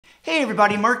Hey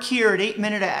everybody, Mark here at 8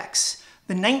 Minute Acts.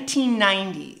 The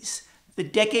 1990s, the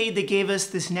decade that gave us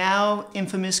this now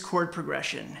infamous chord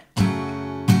progression.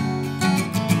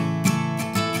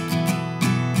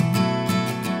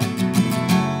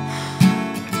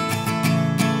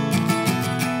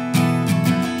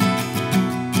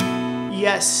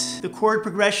 Yes, the chord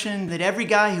progression that every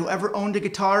guy who ever owned a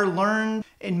guitar learned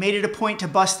and made it a point to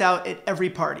bust out at every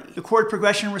party. The chord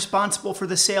progression responsible for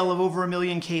the sale of over 1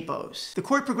 million capos. The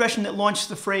chord progression that launched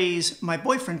the phrase, "My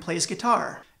boyfriend plays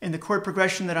guitar." And the chord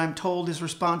progression that I'm told is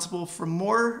responsible for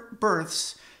more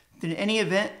births than any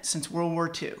event since World War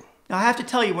II. Now I have to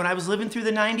tell you, when I was living through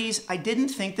the 90s, I didn't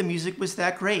think the music was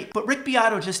that great. But Rick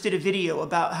Beato just did a video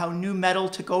about how nu metal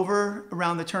took over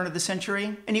around the turn of the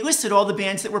century. And he listed all the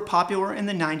bands that were popular in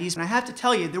the 90s. And I have to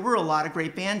tell you, there were a lot of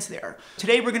great bands there.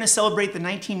 Today we're gonna celebrate the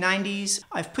 1990s.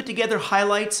 I've put together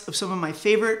highlights of some of my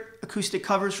favorite acoustic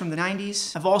covers from the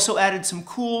 90s. I've also added some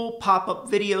cool pop-up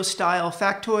video style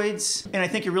factoids. And I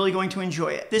think you're really going to enjoy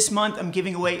it. This month I'm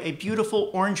giving away a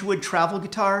beautiful Orangewood travel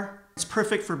guitar. It's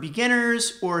perfect for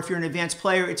beginners, or if you're an advanced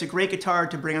player, it's a great guitar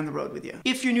to bring on the road with you.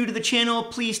 If you're new to the channel,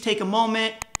 please take a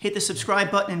moment, hit the subscribe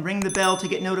button and ring the bell to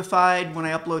get notified when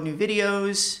I upload new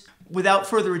videos. Without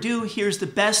further ado, here's the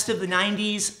best of the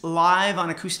 90s live on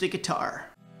acoustic guitar.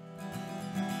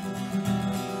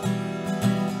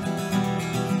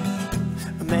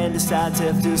 A man decides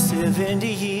after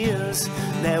 70 years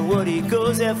that what he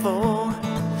goes there for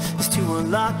is to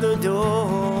unlock the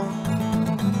door.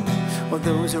 While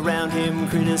those around him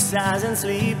criticize and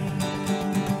sleep,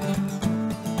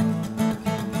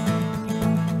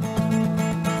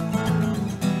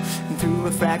 and through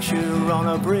a fracture on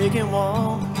a breaking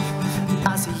wall,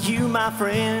 I see you, my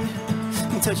friend,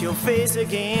 and touch your face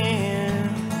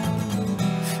again.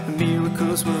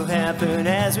 Miracles will happen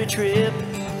as we trip.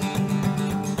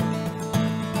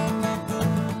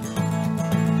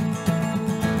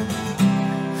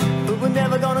 But we're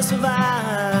never gonna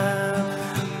survive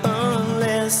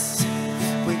unless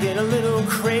we get a little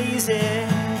crazy.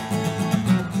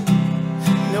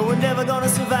 No, we're never gonna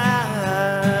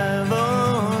survive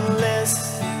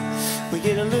unless we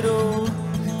get a little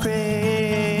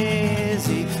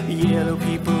crazy. Yellow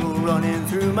people running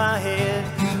through my head.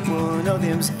 One of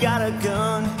them's got a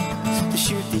gun to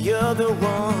shoot the other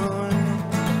one.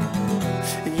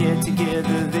 And yet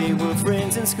together they were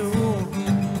friends in school.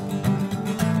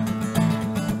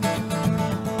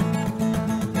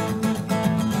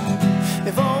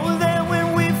 If all were there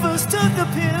when we first took the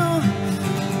pill,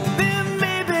 then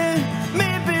maybe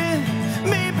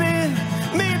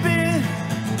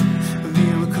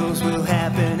miracles will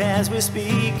happen as we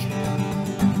speak.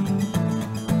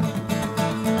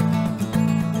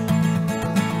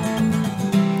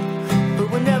 But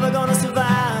we're never gonna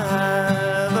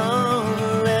survive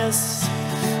unless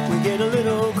we get a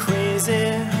little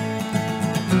crazy.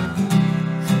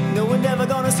 No, we're never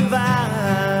gonna survive.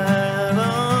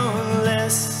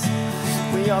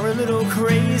 We are a little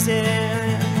crazy.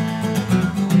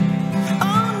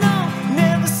 Oh no,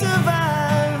 never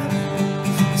survive.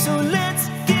 So let's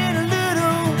get a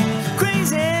little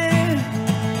crazy.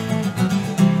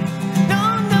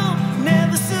 No,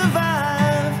 never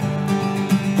survive.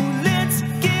 Let's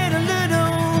get a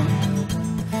little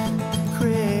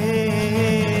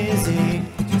crazy.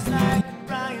 Just like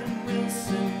Brian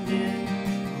Wilson did.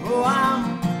 Oh,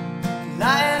 I'm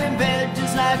lying in bed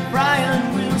just like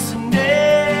Brian Wilson did.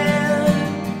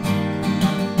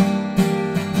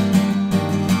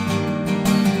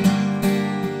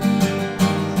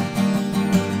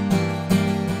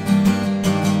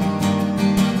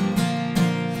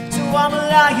 I'm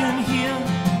lying here,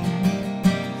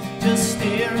 just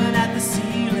staring at the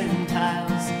ceiling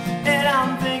tiles, and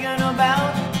I'm thinking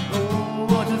about, oh,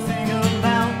 what to think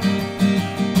about.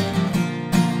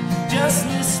 Just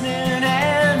listening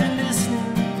and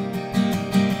listening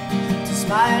to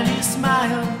Smiley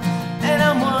smile, and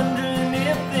I'm wondering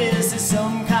if this is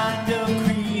some kind of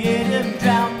creative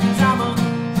drought. 'Cause I'm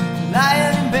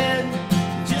lying in bed,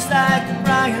 just like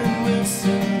Brian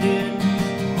Wilson did.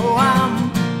 Oh, I'm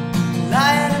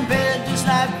lying in bed just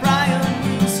like Brian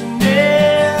Wilson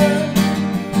did.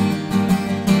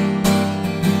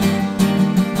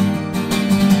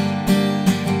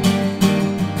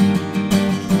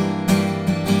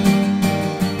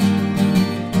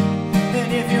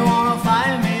 And if you wanna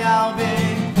find me, I'll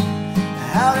be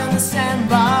out in the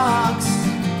sandbox,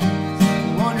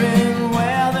 wondering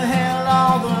where the hell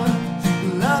all the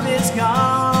love is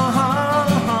gone.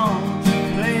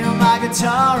 Playing my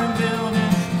guitar and building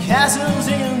castles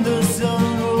in the sun,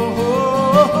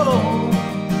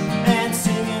 and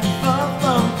singing fun,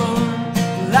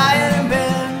 lying in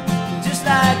bed just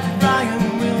like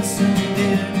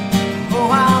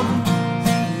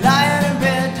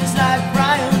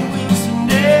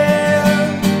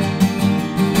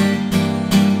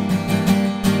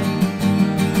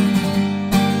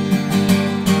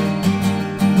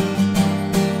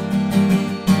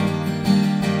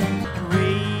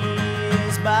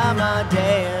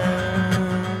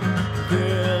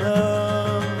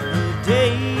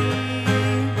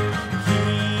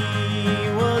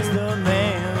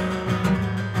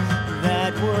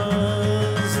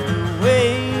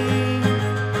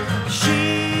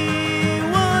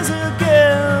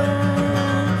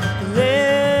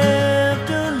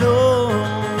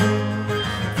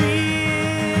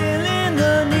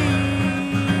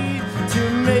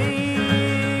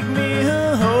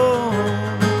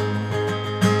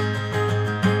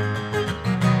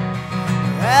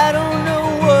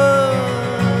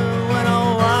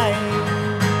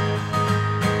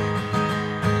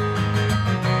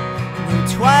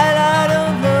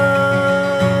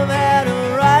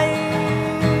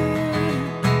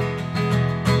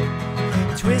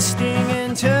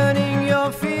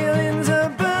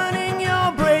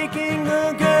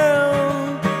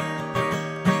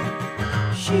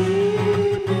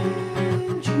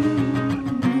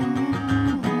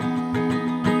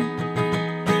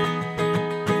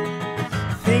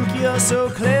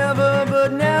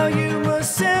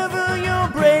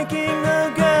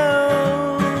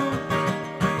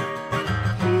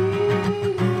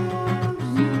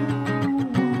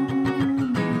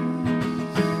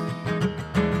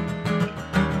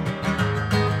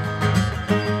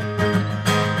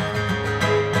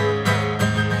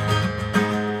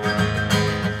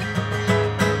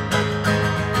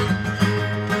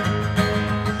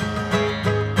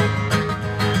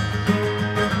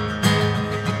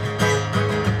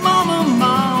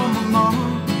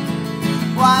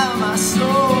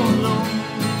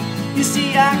You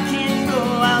see, I can't go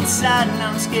outside and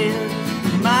I'm scared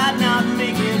I might not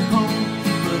make it home.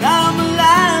 But I'm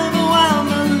alive, oh I'm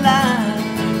alive.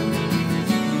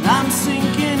 But I'm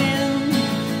sinking in.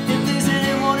 If there's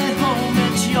anyone at home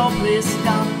at your place,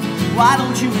 darling, why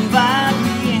don't you invite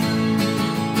me in?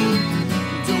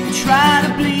 Don't try to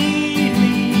bleed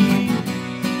me.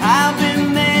 I've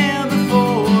been there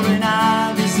before and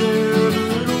I deserve a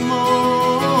little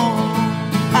more.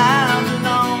 I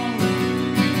belong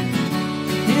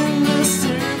in the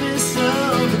service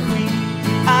of the Queen.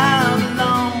 I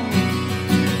belong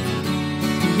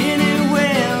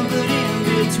anywhere but in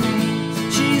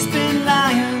between. She's been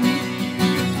lying,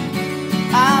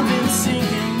 I've been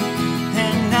singing,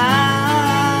 and I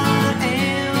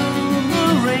am the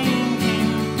Rain King.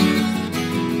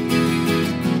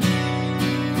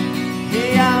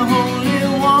 Hey, I only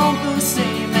want the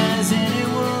same as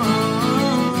anyone,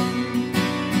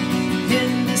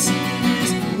 and this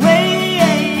is waiting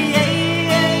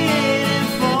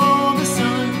for the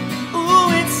sun.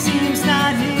 Ooh, it seems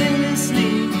not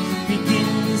endlessly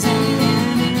begins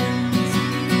and ends.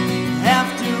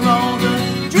 After all the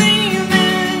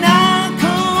dreaming, I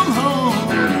come home.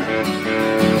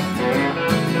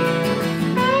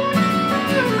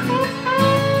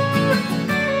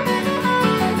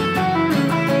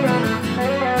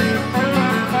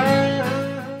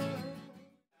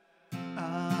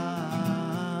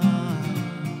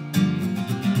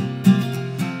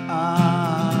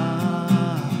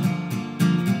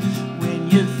 When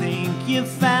you think you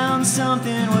found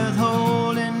something worth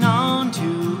holding on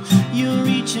to, you're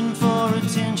reaching for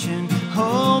attention,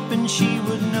 hoping she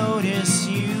would notice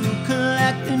you,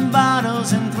 collecting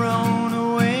bottles and throwing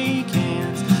away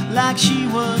cans like she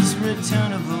was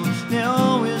returnable. They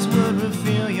always would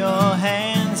refill your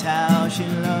hands. How she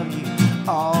loved you,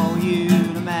 all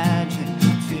you'd imagine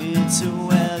fits so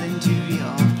well into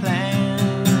your plan.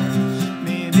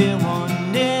 Maybe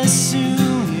one day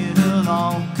soon it'll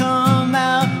all come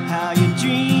out, how you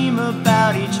dream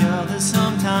about each other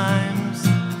sometimes,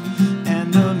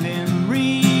 and the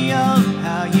memory of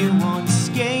how you once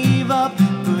gave up,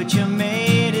 but you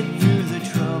made it through the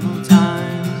troubled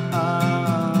times.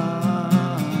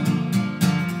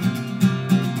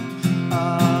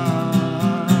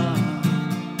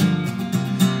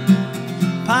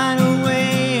 Pine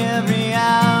away every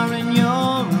hour in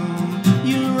your room.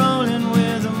 You're rolling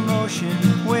with emotion,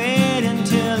 wait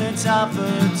until it's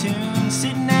opportune,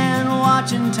 sitting and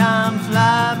watching time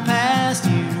fly past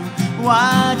you.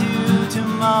 Why do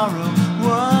tomorrow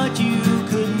what you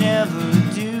could never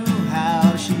do?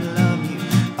 How she loved you,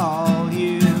 all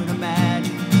you'd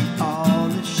imagine, all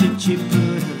the shit you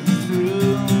put her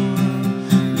through.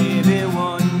 Maybe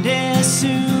one day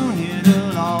soon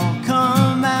it'll all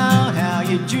come out, how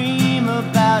you dream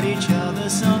about each other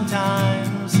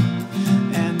sometimes,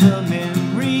 and the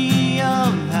memory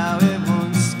of how it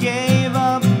once gave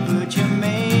up, but you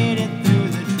made it through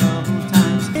the troubled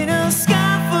times. In a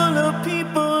sky full of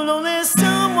people, only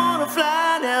some wanna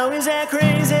fly now, is that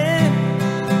crazy?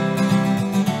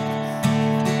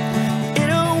 In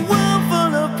a world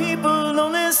full of people,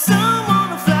 only some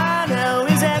wanna fly now,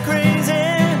 is that crazy?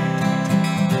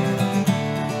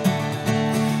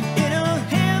 In a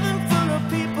heaven full of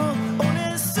people,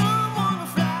 only some wanna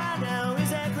fly now, is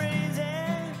that crazy?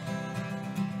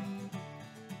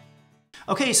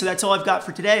 Okay, so that's all I've got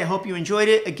for today. I hope you enjoyed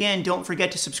it. Again, don't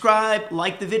forget to subscribe,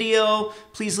 like the video,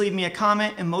 please leave me a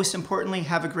comment, and most importantly,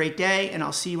 have a great day, and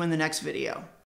I'll see you in the next video.